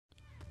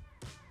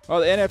Well,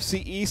 the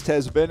NFC East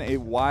has been a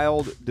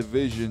wild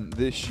division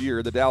this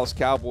year. The Dallas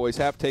Cowboys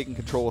have taken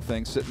control of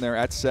things, sitting there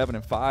at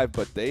 7-5,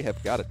 but they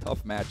have got a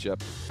tough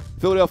matchup.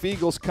 Philadelphia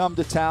Eagles come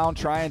to town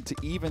trying to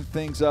even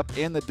things up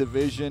in the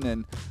division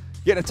and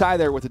getting a tie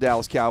there with the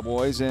Dallas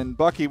Cowboys. And,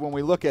 Bucky, when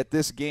we look at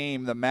this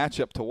game, the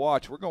matchup to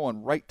watch, we're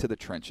going right to the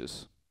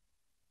trenches.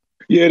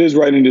 Yeah, it is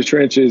right in the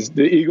trenches.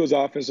 The Eagles'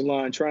 offensive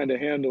line trying to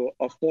handle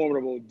a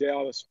formidable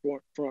Dallas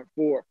front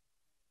four.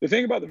 The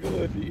thing about the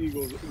Philadelphia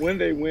Eagles, when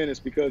they win, it's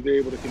because they're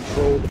able to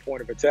control the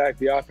point of attack.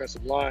 The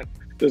offensive line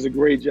does a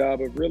great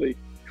job of really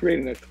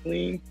creating a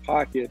clean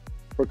pocket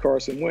for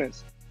Carson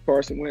Wentz.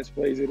 Carson Wentz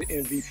plays at an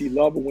MVP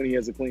level when he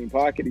has a clean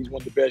pocket. He's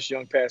one of the best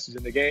young passers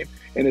in the game,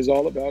 and it's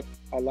all about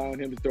allowing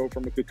him to throw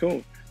from a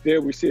cocoon. There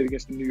we see it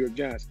against the New York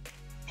Giants.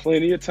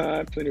 Plenty of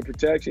time, plenty of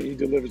protection. He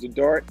delivers a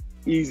dart,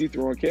 easy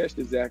throw and catch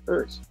to Zach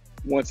Ertz.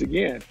 Once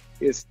again,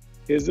 it's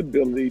his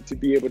ability to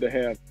be able to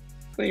have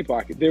clean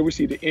pocket. There we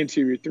see the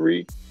interior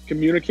three,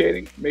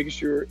 communicating, making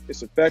sure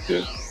it's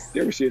effective.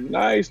 There we see a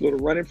nice little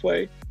running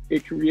play.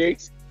 It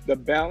creates the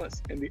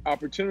balance and the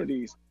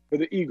opportunities for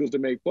the Eagles to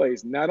make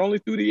plays, not only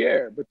through the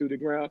air, but through the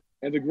ground.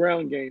 And the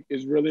ground game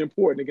is really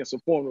important against a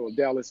formidable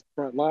Dallas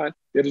front line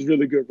that is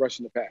really good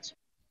rushing the passer.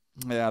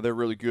 Yeah, they're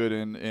really good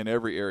in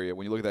every area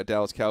when you look at that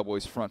Dallas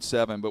Cowboys front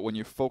seven. But when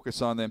you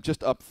focus on them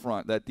just up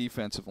front, that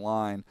defensive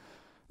line,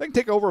 they can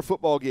take over a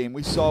football game.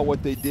 We saw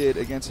what they did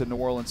against the New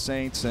Orleans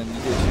Saints, and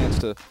you get a chance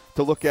to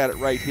look at it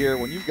right here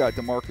when you've got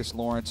DeMarcus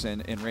Lawrence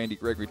and Randy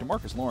Gregory.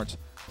 DeMarcus Lawrence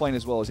playing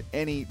as well as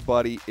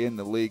anybody in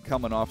the league,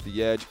 coming off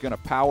the edge, going to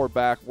power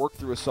back, work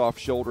through a soft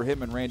shoulder.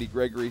 Him and Randy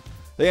Gregory,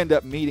 they end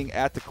up meeting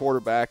at the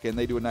quarterback, and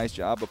they do a nice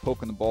job of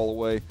poking the ball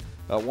away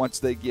once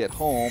they get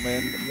home.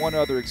 And one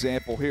other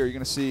example here, you're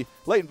going to see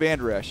Leighton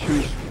Vander Esch,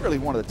 who's really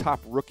one of the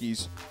top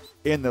rookies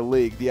in the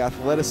league. The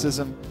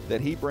athleticism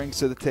that he brings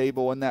to the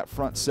table in that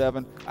front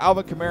seven.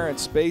 Alvin Kamara in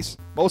space.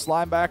 Most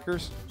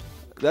linebackers,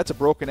 that's a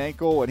broken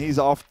ankle, and he's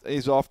off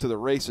to the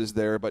races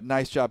there. But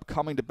nice job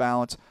coming to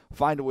balance,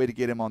 find a way to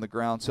get him on the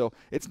ground. So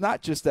it's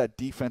not just that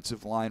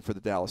defensive line for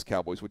the Dallas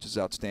Cowboys, which is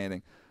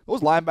outstanding.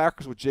 Those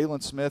linebackers with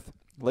Jalen Smith,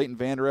 Leighton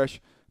Vander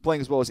Esch, playing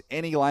as well as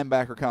any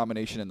linebacker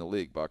combination in the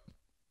league, Buck.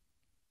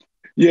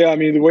 Yeah, I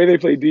mean, the way they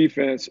play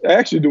defense,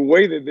 actually the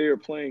way that they are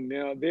playing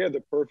now, they're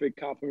the perfect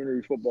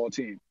complementary football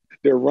team.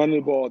 They're running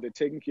the ball, they're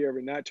taking care of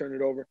it, not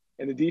turning it over,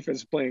 and the defense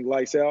is playing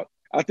lights out.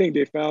 I think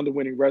they found a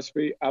winning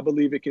recipe. I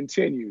believe it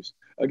continues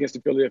against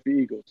the Philadelphia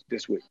Eagles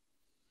this week.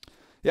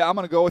 Yeah, I'm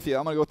going to go with you.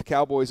 I'm going to go with the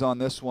Cowboys on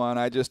this one.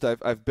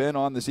 I've been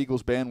on this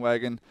Eagles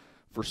bandwagon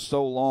for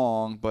so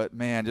long, but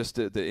man, just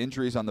the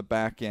injuries on the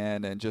back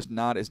end and just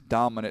not as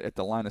dominant at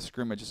the line of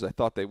scrimmage as I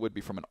thought they would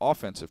be from an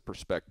offensive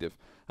perspective.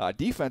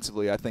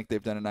 Defensively, I think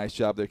they've done a nice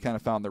job. They've kind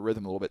of found their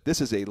rhythm a little bit.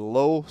 This is a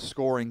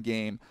low-scoring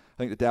game. I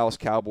think the Dallas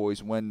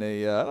Cowboys win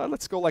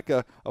let's go like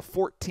a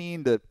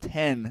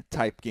 14-10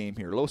 type game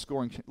here.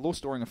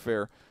 Low-scoring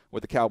affair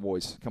with the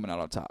Cowboys coming out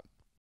on top.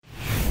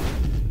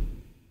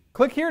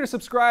 Click here to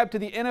subscribe to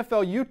the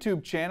NFL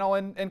YouTube channel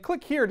and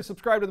click here to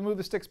subscribe to the Move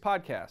the Sticks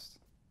podcast.